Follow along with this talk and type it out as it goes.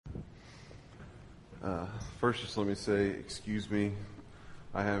First, just let me say, excuse me.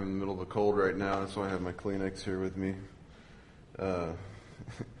 I am in the middle of a cold right now. That's why I have my Kleenex here with me. And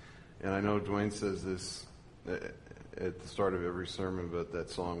I know Dwayne says this at the start of every sermon, but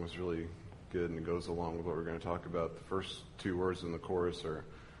that song was really good and it goes along with what we're going to talk about. The first two words in the chorus are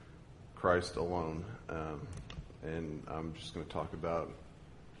Christ alone. And I'm just going to talk about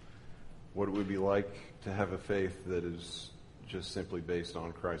what it would be like to have a faith that is just simply based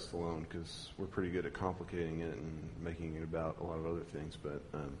on Christ alone, because we're pretty good at complicating it and making it about a lot of other things. But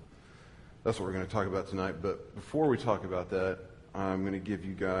that's what we're going to talk about tonight. But before we talk about that, I'm going to give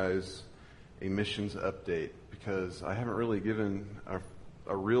you guys a missions update, because I haven't really given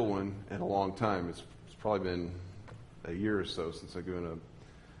a real one in a long time. It's probably been a year or so since I've given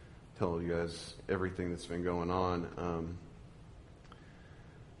tell you guys everything that's been going on.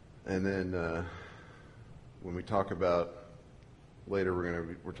 And then when we talk about later, we're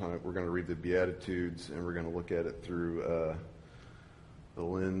going to read the Beatitudes, and we're going to look at it through the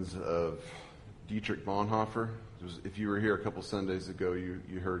lens of Dietrich Bonhoeffer. If you were here a couple Sundays ago,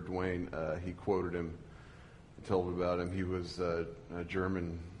 you heard Dwayne. He quoted him and told about him. He was a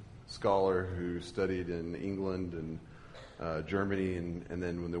German scholar who studied in England and Germany, and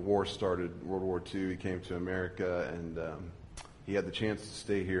then when the war started, World War II, he came to America, and he had the chance to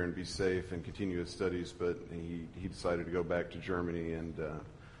stay here and be safe and continue his studies, but he decided to go back to Germany, and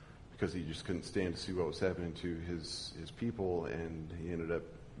because he just couldn't stand to see what was happening to his people, and he ended up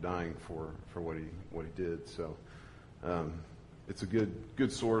dying for what he did. So it's a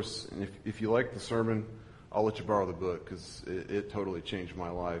good source, and if you like the sermon, I'll let you borrow the book, because it totally changed my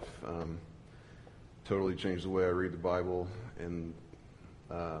life. Totally changed the way I read the Bible, and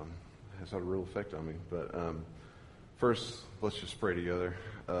has had a real effect on me. But first, let's just pray together.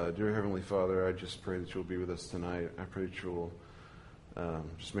 Dear Heavenly Father, I just pray that you'll be with us tonight. I pray that you'll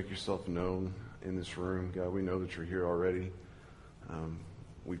just make yourself known in this room. God, we know that you're here already.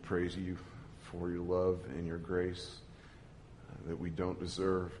 We praise you for your love and your grace that we don't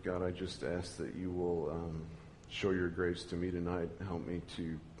deserve. God, I just ask that you will show your grace to me tonight. Help me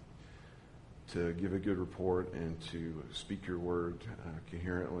to give a good report and to speak your word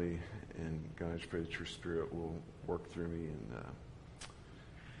coherently. And God, I just pray that your Spirit will work through me, and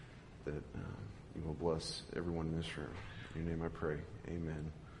that you will bless everyone in this room. In your name I pray.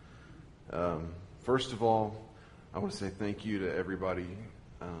 Amen. First of all, I want to say thank you to everybody.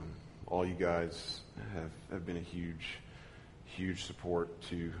 All you guys have been a huge support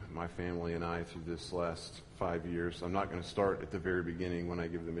to my family and I through this last 5 years. I'm not going to start at the very beginning when I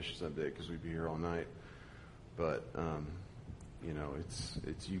give the missions update, because we'd be here all night. But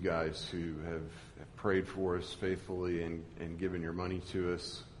it's you guys who have prayed for us faithfully and given your money to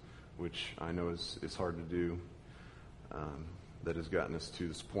us, which I know is hard to do. That has gotten us to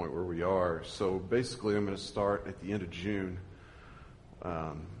this point where we are. So basically, I'm going to start at the end of June.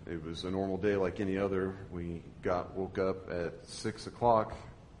 It was a normal day like any other. We woke up at 6 o'clock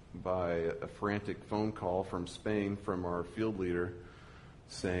by a frantic phone call from Spain from our field leader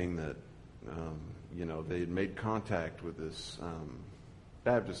saying that they had made contact with this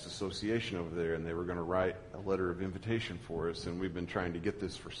Baptist association over there, and they were going to write a letter of invitation for us, and we've been trying to get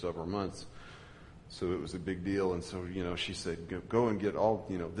this for several months. So it was a big deal, and so, she said, go and get all,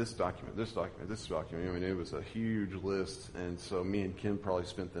 this document. I mean, it was a huge list, and so me and Kim probably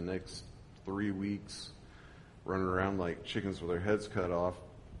spent the next 3 weeks running around like chickens with their heads cut off,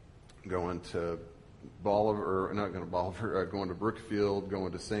 going to going to Brookfield,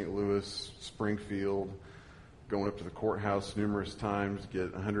 going to St. Louis, Springfield, going up to the courthouse numerous times,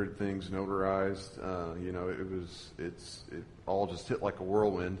 get 100 things notarized. It all just hit like a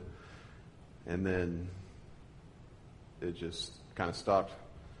whirlwind. And then it just kind of stopped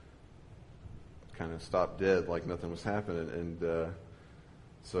dead, like nothing was happening. And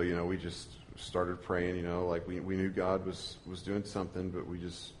so we just started praying. We knew God was doing something, but we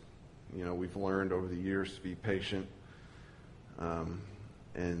just we've learned over the years to be patient.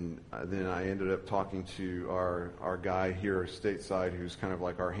 And then I ended up talking to our guy here stateside, who's kind of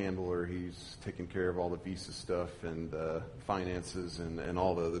like our handler. He's taking care of all the visa stuff and finances and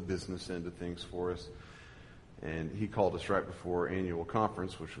all the business end of things for us. And he called us right before annual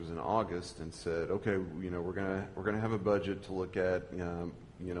conference, which was in August, and said, "Okay, we're gonna have a budget to look at.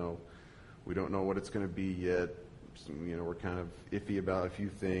 We don't know what it's going to be yet. We're kind of iffy about a few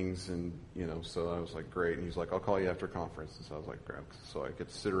things." And so I was like, "Great." And he's like, "I'll call you after conference." And so I was like, "Great." So I get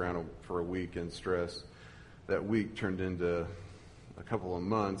to sit around for a week and stress. That week turned into a couple of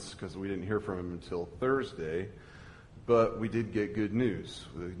months, because we didn't hear from him until Thursday. But we did get good news.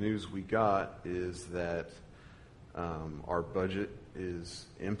 The news we got is that our budget is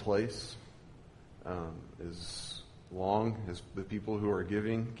in place. As long as the people who are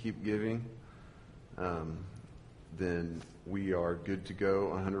giving keep giving, then we are good to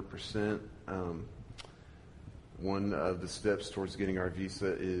go 100%. One of the steps towards getting our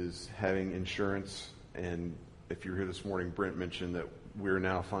visa is having insurance. And if you're here this morning, Brent mentioned that we're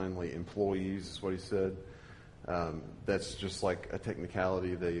now finally employees, is what he said. That's just like a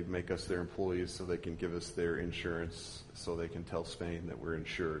technicality. They make us their employees so they can give us their insurance, so they can tell Spain that we're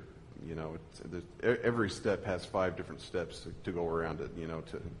insured. You know, every step has 5 different steps to go around it, you know,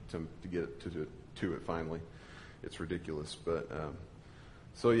 to get to it finally. It's ridiculous. But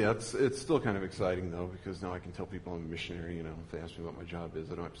so yeah, it's still kind of exciting though, because now I can tell people I'm a missionary. You know, if they ask me what my job is,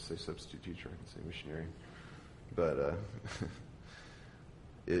 I don't have to say substitute teacher. I can say missionary. But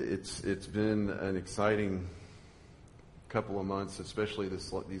it's been an exciting couple of months, especially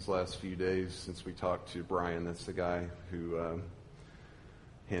these last few days since we talked to Brian. That's the guy who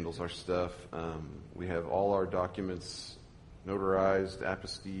handles our stuff. We have all our documents notarized,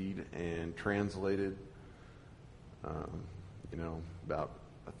 apostilled, and translated. You know, about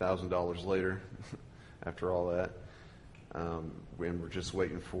 $1,000 later after all that. When we're just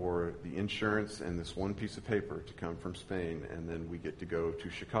waiting for the insurance and this one piece of paper to come from Spain, and then we get to go to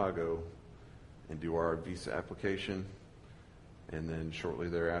Chicago and do our visa application, and then shortly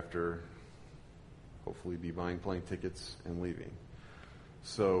thereafter, hopefully be buying plane tickets and leaving.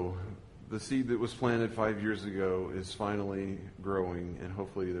 So the seed that was planted 5 years ago is finally growing, and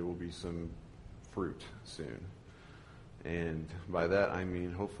hopefully there will be some fruit soon. And by that I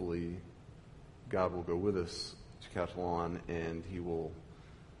mean hopefully God will go with us to Catalan, and he will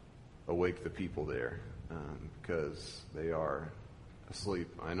awake the people there, because they are asleep.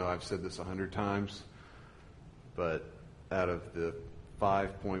 I know I've said this 100 times, but out of the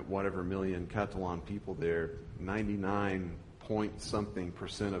 5-point-whatever million Catalan people there,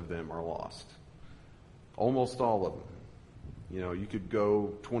 99-point-something% of them are lost. Almost all of them. You know, you could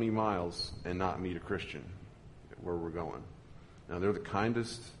go 20 miles and not meet a Christian where we're going. Now, they're the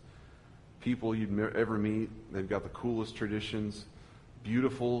kindest people you'd ever meet. They've got the coolest traditions,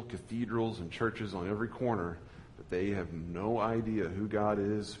 beautiful cathedrals and churches on every corner, but they have no idea who God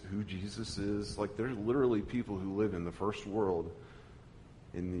is, who Jesus is. Like, there's literally people who live in the first world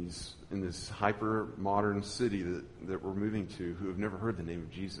in this hyper modern city that we're moving to, who have never heard the name of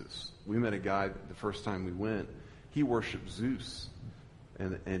Jesus. We met a guy the first time we went. He worshiped Zeus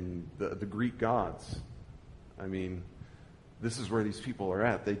and the Greek gods. I mean, this is where these people are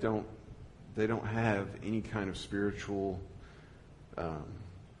at. They don't have any kind of spiritual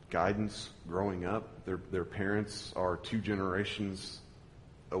guidance growing up. Their parents are 2 generations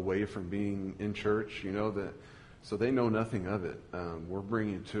away from being in church, you know, that, so they know nothing of it. We're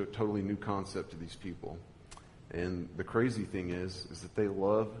bringing a totally new concept to these people. And the crazy thing is that they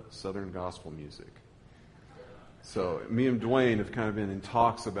love Southern gospel music. So me and Dwayne have kind of been in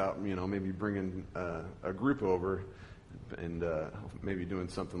talks about, you know, maybe bringing a group over and maybe doing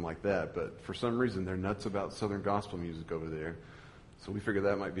something like that. But for some reason, they're nuts about Southern gospel music over there. So we figured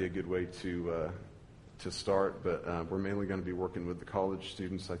that might be a good way to start. But we're mainly going to be working with the college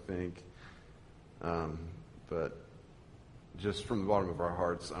students, I think. But just from the bottom of our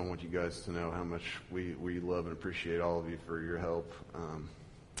hearts, I want you guys to know how much we love and appreciate all of you for your help.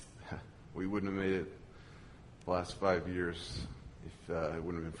 We wouldn't have made it the last 5 years if it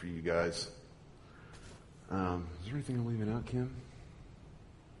wouldn't have been for you guys. Is there anything I'm leaving out, Kim?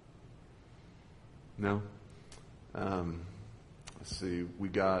 No? Let's see. We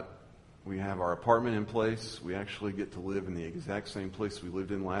have our apartment in place. We actually get to live in the exact same place we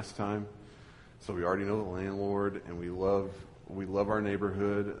lived in last time. So we already know the landlord, and we love our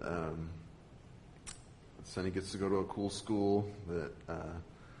neighborhood. Sunny gets to go to a cool school that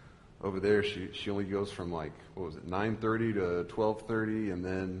over there she only goes from 9:30 to 12:30, and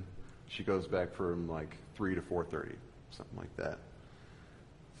then she goes back from 3 to 4:30, something like that.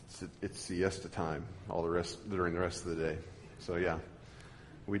 It's siesta time during the rest of the day. So yeah,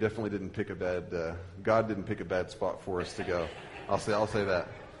 we definitely didn't pick God didn't pick a bad spot for us to go. I'll say that.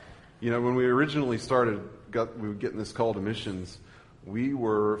 You know, when we originally started, we were getting this call to missions, we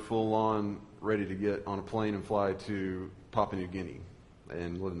were full on ready to get on a plane and fly to Papua New Guinea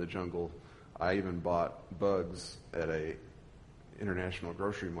and live in the jungle. I even bought bugs at a international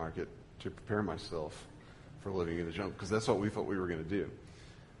grocery market to prepare myself for living in the jungle, because that's what we thought we were going to do.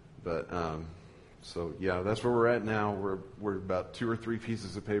 But so yeah, that's where we're at now. We're about 2 or 3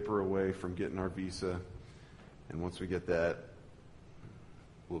 pieces of paper away from getting our visa, and once we get that,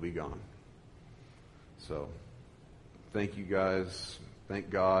 we'll be gone. So thank you guys. Thank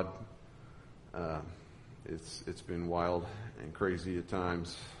God. It's been wild and crazy at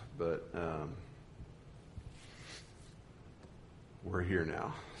times, but we're here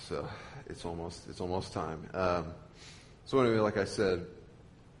now. So it's almost time. So anyway, like I said,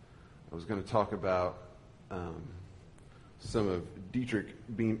 I was going to talk about some of Dietrich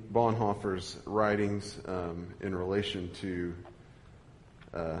Bonhoeffer's writings in relation to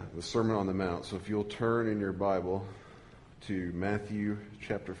the Sermon on the Mount. So if you'll turn in your Bible to Matthew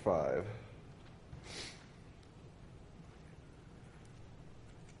chapter 5.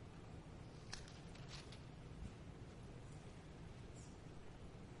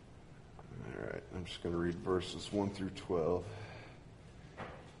 All right, I'm just going to read verses 1 through 12.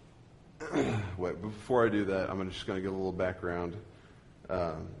 Wait, but before I do that, I'm just going to give a little background.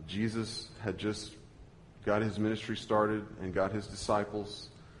 Jesus had just got his ministry started and got his disciples.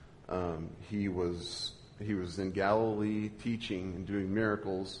 He was in Galilee teaching and doing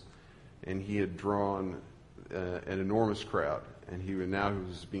miracles, and he had drawn an enormous crowd. And he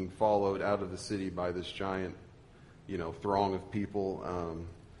was being followed out of the city by this giant, throng of people.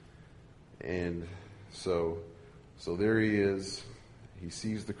 And so there he is. He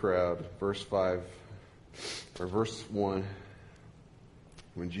sees the crowd. Verse 1.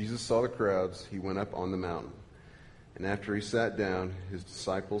 When Jesus saw the crowds, he went up on the mountain. And after he sat down, his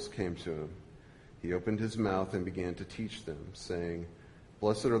disciples came to him. He opened his mouth and began to teach them, saying,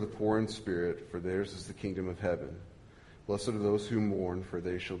 "Blessed are the poor in spirit, for theirs is the kingdom of heaven. Blessed are those who mourn, for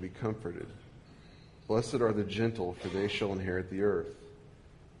they shall be comforted. Blessed are the gentle, for they shall inherit the earth.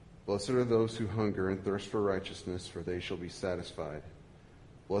 Blessed are those who hunger and thirst for righteousness, for they shall be satisfied.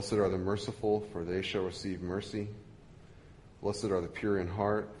 Blessed are the merciful, for they shall receive mercy. Blessed are the pure in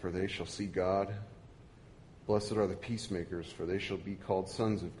heart, for they shall see God. Blessed are the peacemakers, for they shall be called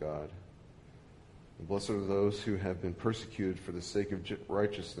sons of God. And blessed are those who have been persecuted for the sake of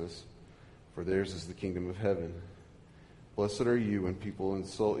righteousness, for theirs is the kingdom of heaven. Blessed are you when people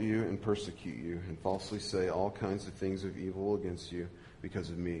insult you and persecute you, and falsely say all kinds of things of evil against you because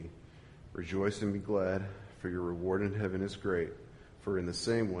of me. Rejoice and be glad, for your reward in heaven is great. For in the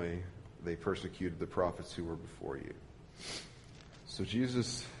same way they persecuted the prophets who were before you." So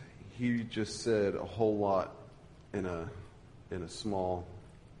Jesus, he just said a whole lot in a small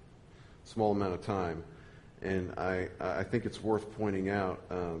amount of time, and I think it's worth pointing out.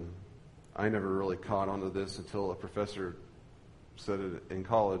 I never really caught onto this until a professor said it in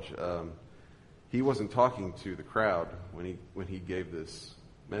college. He wasn't talking to the crowd when he gave this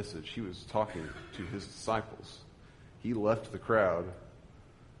message. He was talking to his disciples. He left the crowd,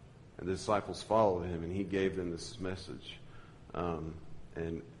 and the disciples followed him, and he gave them this message.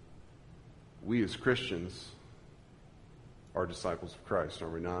 And we as Christians are disciples of Christ, are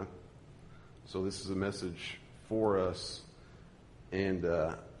we not? So this is a message for us, and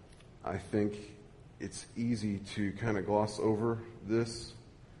I think it's easy to kind of gloss over this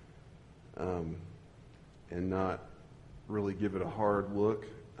and not really give it a hard look.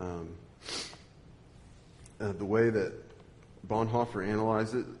 The way that Bonhoeffer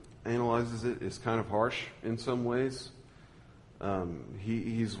analyzes it is kind of harsh in some ways.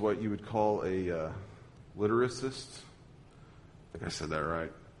 He's what you would call a litericist. I think I said that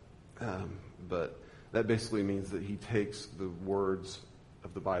right. But that basically means that he takes the words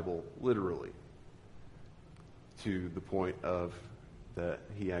of the Bible literally to the point of that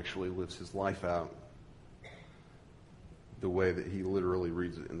he actually lives his life out the way that he literally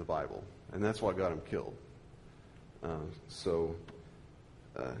reads it in the Bible. And that's what got him killed. So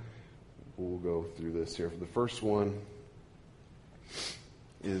we'll go through this here. The first one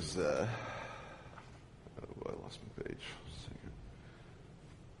is, I lost my page.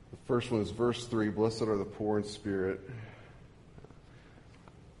 The first one is verse 3, "Blessed are the poor in spirit,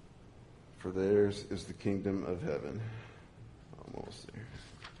 for theirs is the kingdom of heaven." Almost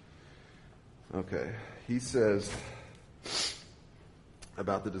there. Okay. He says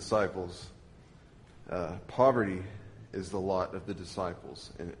about the disciples, poverty is the lot of the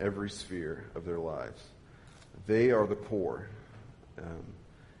disciples in every sphere of their lives. They are the poor.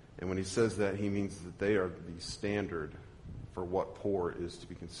 And when he says that, he means that they are the standard for what poor is to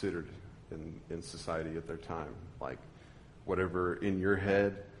be considered in society at their time. Like, whatever in your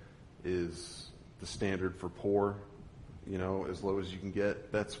head is the standard for poor, as low as you can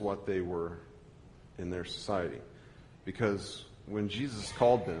get, that's what they were in their society. Because when Jesus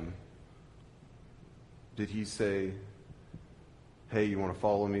called them, did he say, "Hey, you want to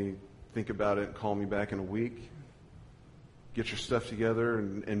follow me? Think about it and call me back in a week? Get your stuff together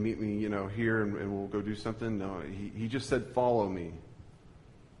and meet me, here and we'll go do something"? No, he just said, "Follow me."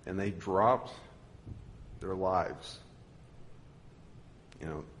 And they dropped their lives.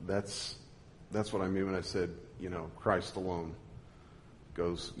 That's what I mean when I said, Christ alone.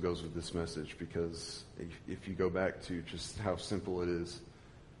 goes with this message, because if you go back to just how simple it is,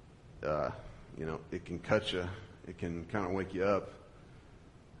 it can cut you, it can kind of wake you up,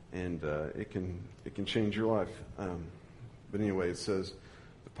 and it can change your life. But anyway, it says,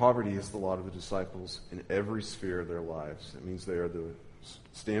 the poverty is the lot of the disciples in every sphere of their lives. It means they are the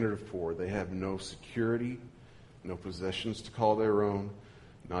standard of poor. They have no security, no possessions to call their own,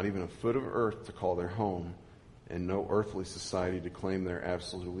 not even a foot of earth to call their home, and no earthly society to claim their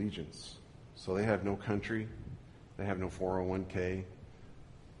absolute allegiance. So they have no country, they have no 401k,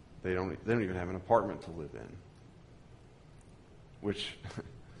 they don't even have an apartment to live in. Which,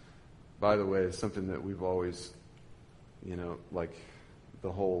 by the way, is something that we've always, like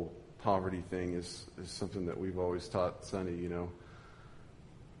the whole poverty thing is something that we've always taught Sonny,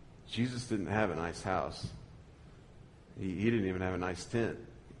 Jesus didn't have a nice house. He didn't even have a nice tent.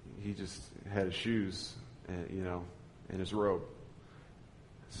 He just had his shoes, and his robe.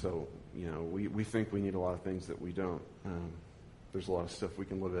 So, we think we need a lot of things that we don't. There's a lot of stuff we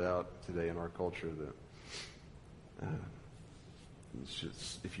can live out today in our culture that it's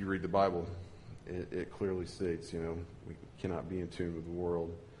just, if you read the Bible, it clearly states, we cannot be in tune with the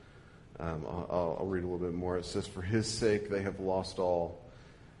world. I'll read a little bit more. It says, for his sake they have lost all.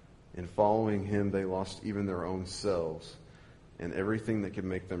 In following him they lost even their own selves and everything that could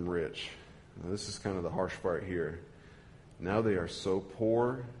make them rich. Now, this is kind of the harsh part here. Now they are so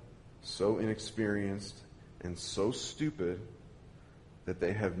poor, so inexperienced, and so stupid that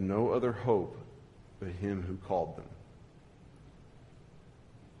they have no other hope but him who called them.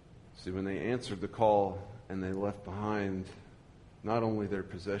 See, when they answered the call and they left behind not only their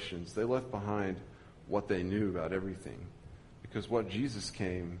possessions, they left behind what they knew about everything. Because what Jesus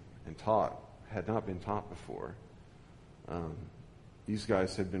came and taught had not been taught before. These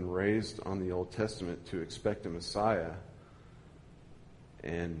guys had been raised on the Old Testament to expect a Messiah.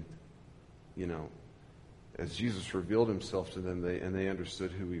 And, as Jesus revealed himself to them, they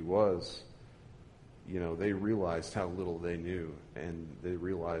understood who he was, they realized how little they knew. And they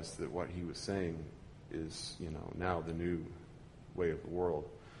realized that what he was saying is, now the new way of the world.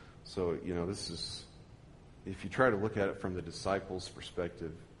 So, this is, if you try to look at it from the disciples'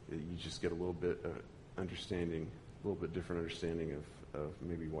 perspective, you just get a little bit understanding, a little bit different understanding of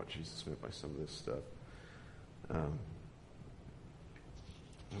maybe what Jesus meant by some of this stuff.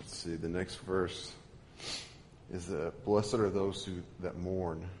 Let's see, the next verse is that blessed are those that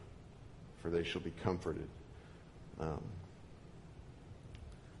mourn, for they shall be comforted.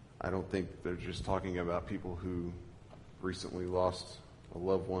 I don't think they're just talking about people who recently lost a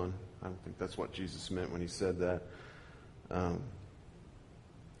loved one. I don't think that's what Jesus meant when he said that.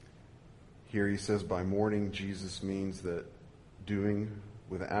 Here he says by mourning, Jesus means that doing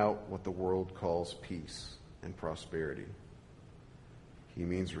without what the world calls peace and prosperity. He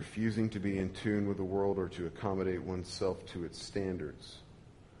means refusing to be in tune with the world or to accommodate oneself to its standards.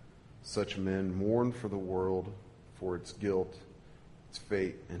 Such men mourn for the world, for its guilt, its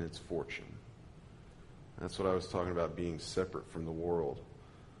fate, and its fortune. That's what I was talking about, being separate from the world.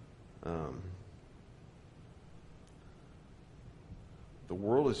 The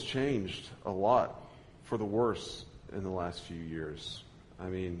world has changed a lot for the worse in the last few years. I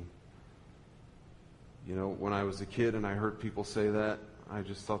mean, when I was a kid and I heard people say that, I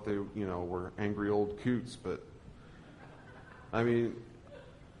just thought they, were angry old coots. But, I mean,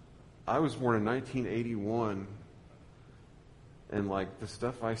 I was born in 1981, and, the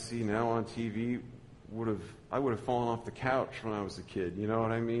stuff I see now on TV I would have fallen off the couch when I was a kid. You know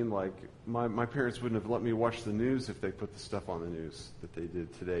what I mean? My parents wouldn't have let me watch the news if they put the stuff on the news that they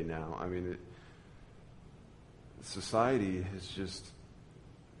did today now. I mean, society is just,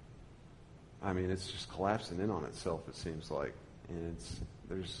 it's just collapsing in on itself, it seems like. And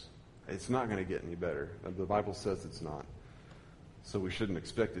it's not going to get any better. The Bible says it's not. So we shouldn't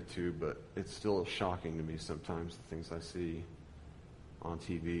expect it to, but it's still shocking to me sometimes, the things I see on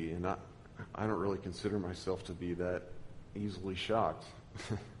TV. And I don't really consider myself to be that easily shocked.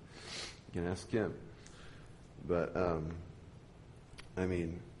 You can ask him. But,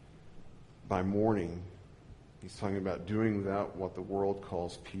 by mourning, he's talking about doing without what the world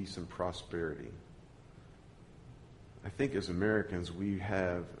calls peace and prosperity. I think as Americans, we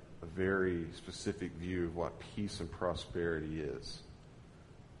have a very specific view of what peace and prosperity is.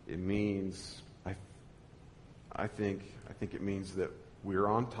 It means, I think it means that we're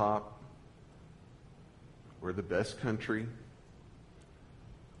on top. We're the best country.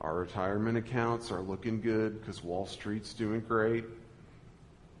 Our retirement accounts are looking good because Wall Street's doing great.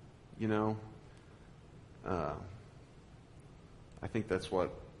 I think that's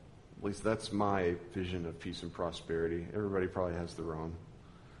what At least that's my vision of peace and prosperity. Everybody probably has their own.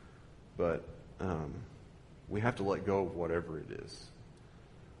 But we have to let go of whatever it is.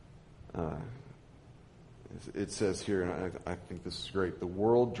 It says here, and I think this is great, the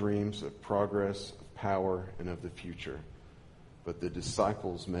world dreams of progress, of power, and of the future. But the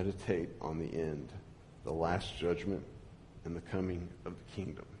disciples meditate on the end, the last judgment, and the coming of the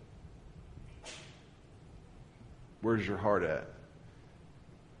kingdom. Where's your heart at?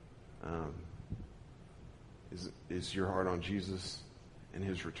 Is your heart on Jesus and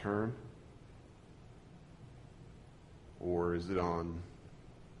his return? Or is it on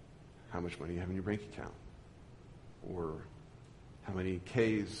how much money you have in your bank account? Or how many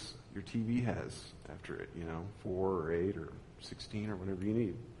Ks your TV has after it, 4 or 8 or 16 or whatever you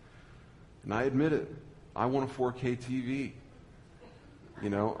need. And I admit it, I want a 4K TV.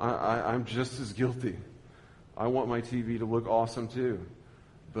 I'm just as guilty. I want my TV to look awesome too.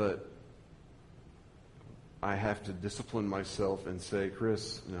 But I have to discipline myself and say,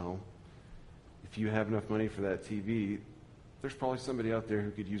 Chris, if you have enough money for that TV, there's probably somebody out there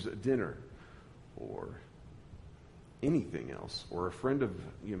who could use a dinner or anything else, or a friend of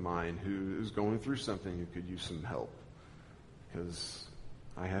mine who is going through something who could use some help. Because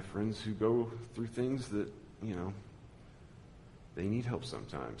I have friends who go through things that, they need help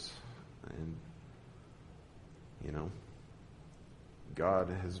sometimes. And, God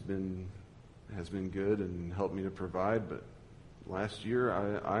has been good and helped me to provide, but last year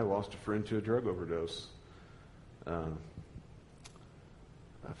I lost a friend to a drug overdose. A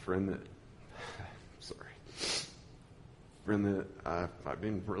friend that I've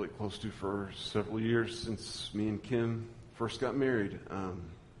been really close to for several years since me and Kim first got married.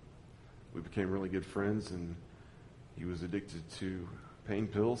 We became really good friends, and he was addicted to pain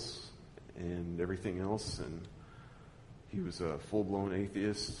pills and everything else, and he was a full-blown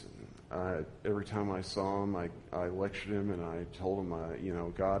atheist. Every time I saw him, I lectured him, and I told him,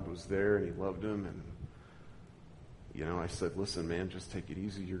 God was there and he loved him, and I said, listen, man, just take it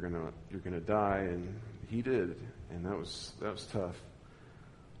easy. You're gonna die, and he did, and that was tough.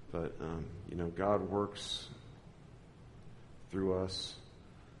 But God works through us,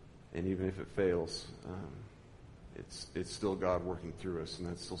 and even if it fails, it's still God working through us, and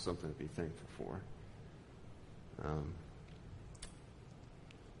that's still something to be thankful for.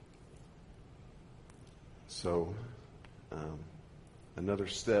 So, another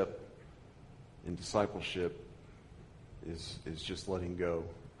step in discipleship is just letting go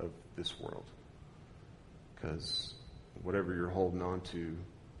of this world. Because whatever you're holding on to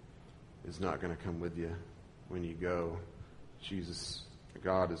is not going to come with you when you go.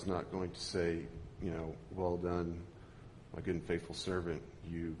 God is not going to say, well done, my good and faithful servant.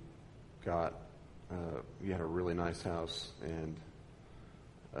 You had a really nice house and,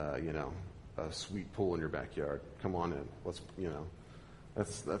 a sweet pool in your backyard. Come on in.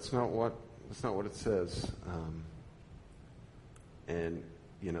 That's not what it says.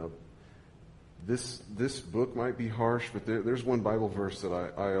 This book might be harsh, but there's one Bible verse that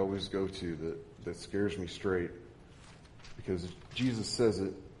I always go to that scares me straight, because Jesus says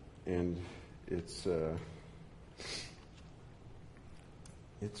it, and it's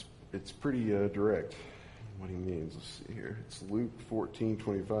pretty direct what he means. Let's see here. It's Luke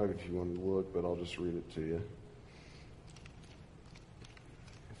 14:25 if you want to look, but I'll just read it to you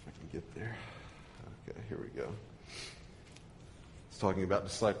if I can get there. Okay, here we go. It's talking about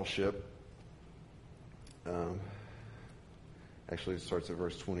discipleship. Actually, it starts at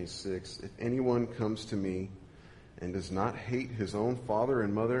verse 26. If anyone comes to me and does not hate his own father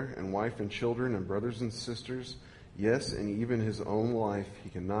and mother and wife and children and brothers and sisters, yes, and even his own life, he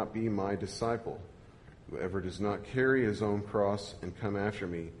cannot be my disciple. Whoever does not carry his own cross and come after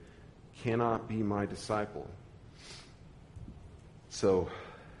me cannot be my disciple. So,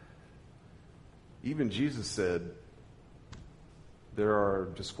 even Jesus said, there are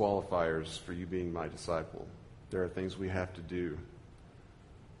disqualifiers for you being my disciple. There are things we have to do.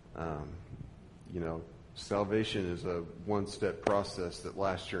 Salvation is a one-step process that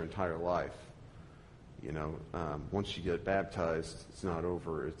lasts your entire life. Once you get baptized, it's not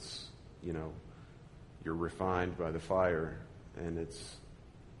over. It's, you're refined by the fire, and it's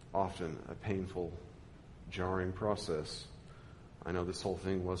often a painful, jarring process. I know this whole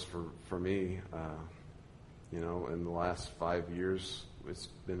thing was for me. In the last 5 years, it's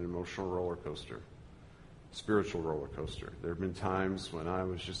been an emotional roller coaster, spiritual roller coaster. There have been times when I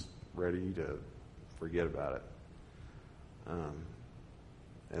was just ready to forget about it.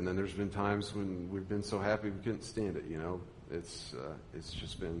 And then there's been times when we've been so happy we couldn't stand it, It's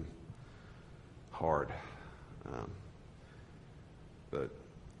just been hard. But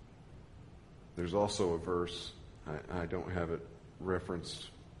There's also a verse, I don't have it referenced,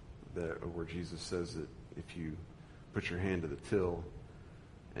 where Jesus says that if you put your hand to the till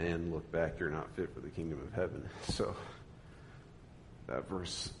and look back, you're not fit for the kingdom of heaven. So that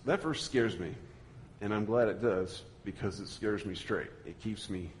verse scares me, and I'm glad it does, because it scares me straight. It keeps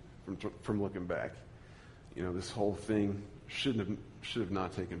me from looking back. You know, this whole thing should have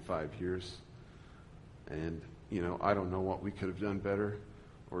not taken 5 years, and you know, I don't know what we could have done better,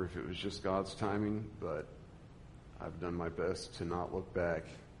 or if it was just God's timing, but I've done my best to not look back,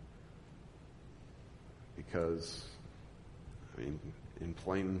 because, I mean, in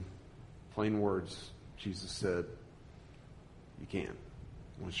plain words, Jesus said, you can't.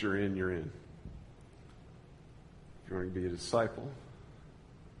 Once you're in, you're in. If you want to be a disciple,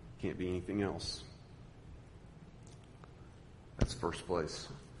 you can't be anything else. That's first place.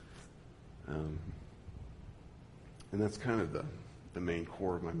 And that's kind of the main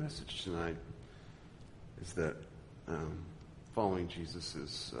core of my message tonight, is that following Jesus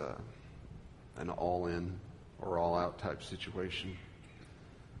is an all-in or all-out type situation.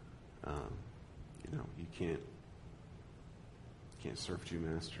 You know, you can't serve two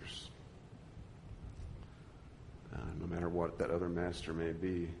masters. No matter what that other master may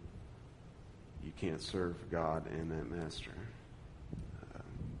be, you can't serve God and that master.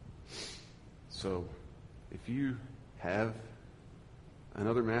 So if you have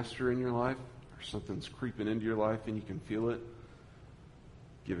another master in your life, or something's creeping into your life and you can feel it,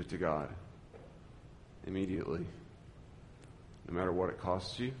 give it to God immediately, no matter what it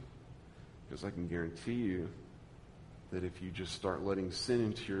costs you, because I can guarantee you that if you just start letting sin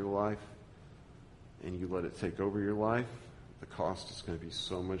into your life and you let it take over your life, the cost is going to be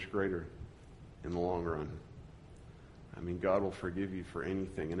so much greater in the long run. I mean, God will forgive you for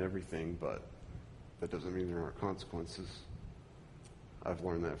anything and everything, but that doesn't mean there aren't consequences. I've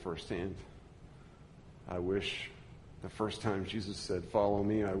learned that firsthand. I wish the first time Jesus said, "Follow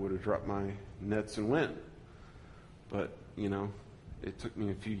me," I would have dropped my nets and went. But, you know, it took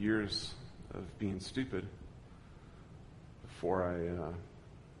me a few years of being stupid before I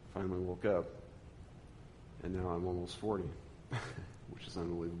finally woke up. And now I'm almost 40, which is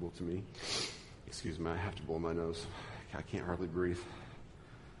unbelievable to me. Excuse me, I have to blow my nose. I can't hardly breathe.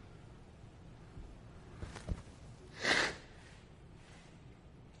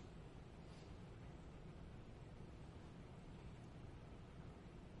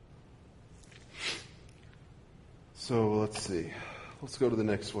 So let's see. Let's go to the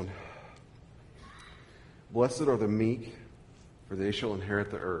next one. Blessed are the meek, for they shall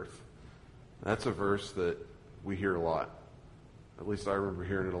inherit the earth. That's a verse that we hear a lot. At least I remember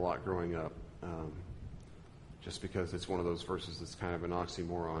hearing it a lot growing up. Just because it's one of those verses that's kind of an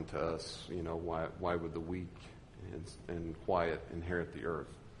oxymoron to us. You know, why would the weak and quiet inherit the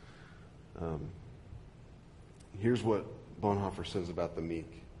earth? Here's what Bonhoeffer says about the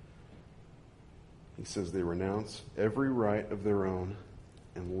meek. He says they renounce every right of their own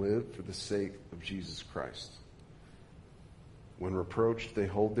and live for the sake of Jesus Christ. When reproached, they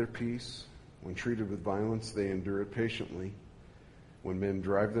hold their peace. When treated with violence, they endure it patiently. When men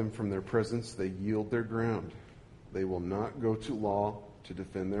drive them from their presence, they yield their ground. They will not go to law to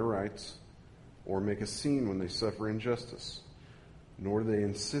defend their rights or make a scene when they suffer injustice, nor do they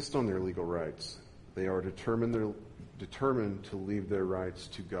insist on their legal rights. They are determined to leave their rights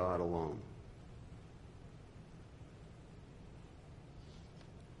to God alone.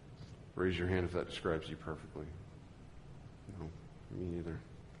 Raise your hand if that describes you perfectly. No, me neither.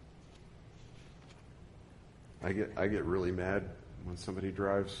 I get really mad when somebody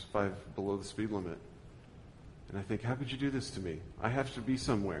drives 5 below the speed limit. And I think, how could you do this to me? I have to be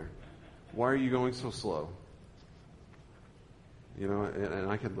somewhere. Why are you going so slow? You know,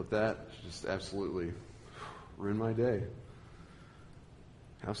 and I could let that just absolutely ruin my day.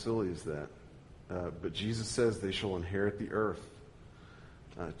 How silly is that? But Jesus says they shall inherit the earth.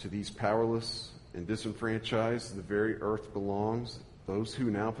 To these powerless and disenfranchised, the very earth belongs. Those who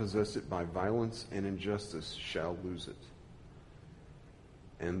now possess it by violence and injustice shall lose it.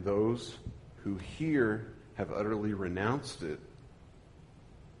 And those who here have utterly renounced it,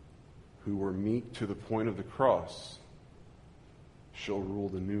 who were meek to the point of the cross, shall rule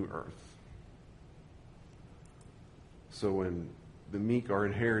the new earth. So when the meek are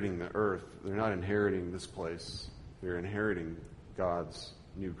inheriting the earth, they're not inheriting this place. They're inheriting God's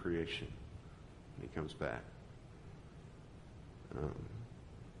new creation when he comes back.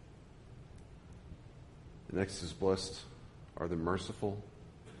 The next is, blessed are the merciful,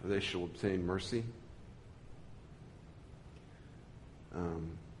 for they shall obtain mercy.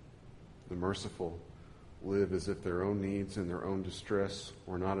 The merciful live as if their own needs and their own distress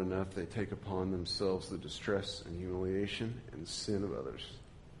were not enough. They take upon themselves the distress and humiliation and sin of others.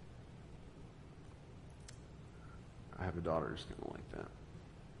 I have a daughter who's kind of like that.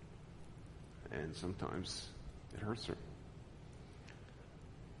 And sometimes it hurts her.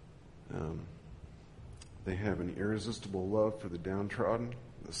 They have an irresistible love for the downtrodden,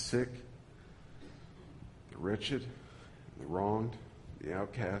 the sick, the wretched, the wronged, the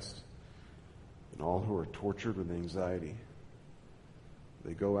outcast, and all who are tortured with anxiety.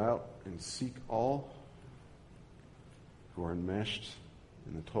 They go out and seek all who are enmeshed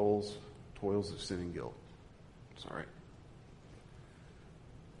in the toils of sin and guilt. Sorry.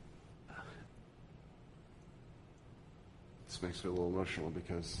 This makes me a little emotional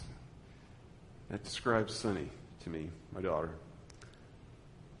because that describes Sunny to me, my daughter.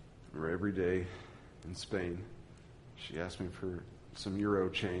 Every day in Spain, she asked me for some euro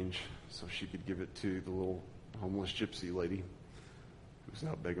change so she could give it to the little homeless gypsy lady who's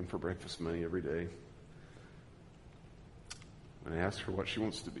out begging for breakfast money every day. When I ask her what she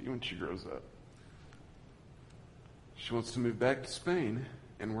wants to be when she grows up, she wants to move back to Spain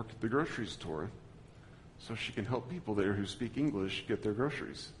and work at the grocery store so she can help people there who speak English get their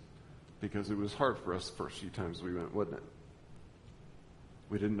groceries. Because it was hard for us the first few times we went, wasn't it?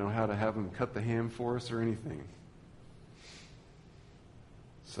 We didn't know how to have them cut the ham for us or anything.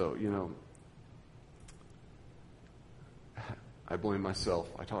 So, I blame myself.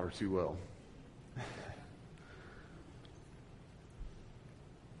 I taught her too well.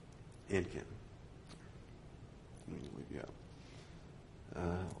 And Ken. Let me leave you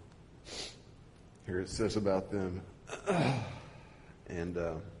out. Here it says about them, and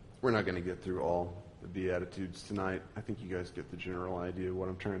we're not going to get through all the Beatitudes tonight. I think you guys get the general idea of what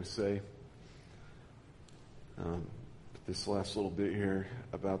I'm trying to say. But this last little bit here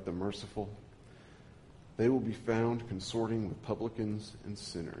about the merciful. They will be found consorting with publicans and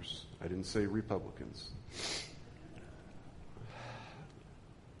sinners. I didn't say Republicans.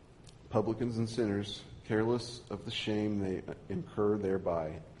 Publicans and sinners, careless of the shame they incur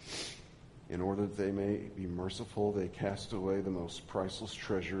thereby. In order that they may be merciful, they cast away the most priceless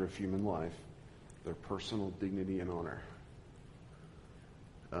treasure of human life, their personal dignity and honor.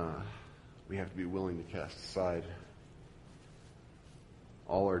 We have to be willing to cast aside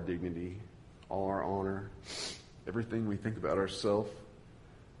all our dignity, all our honor, everything we think about ourselves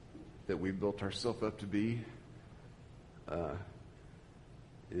that we built ourselves up to be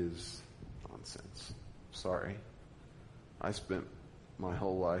is nonsense. Sorry. I spent my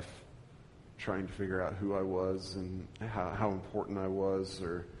whole life trying to figure out who I was and how important I was,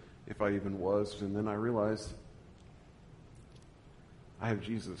 or if I even was, and then I realized I have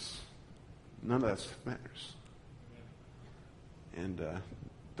Jesus. None of that stuff matters. And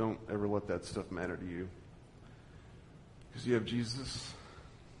don't ever let that stuff matter to you. Because you have Jesus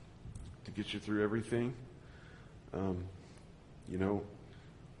to get you through everything.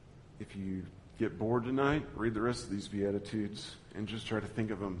 If you get bored tonight, read the rest of these Beatitudes and just try to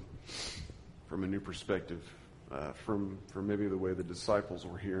think of them from a new perspective, from maybe the way the disciples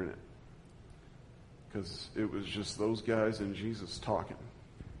were hearing it. Because it was just those guys and Jesus talking.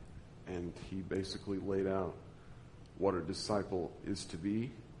 And he basically laid out what a disciple is to be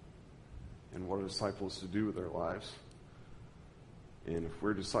and what a disciple is to do with their lives. And if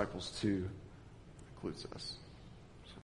we're disciples too, it includes us.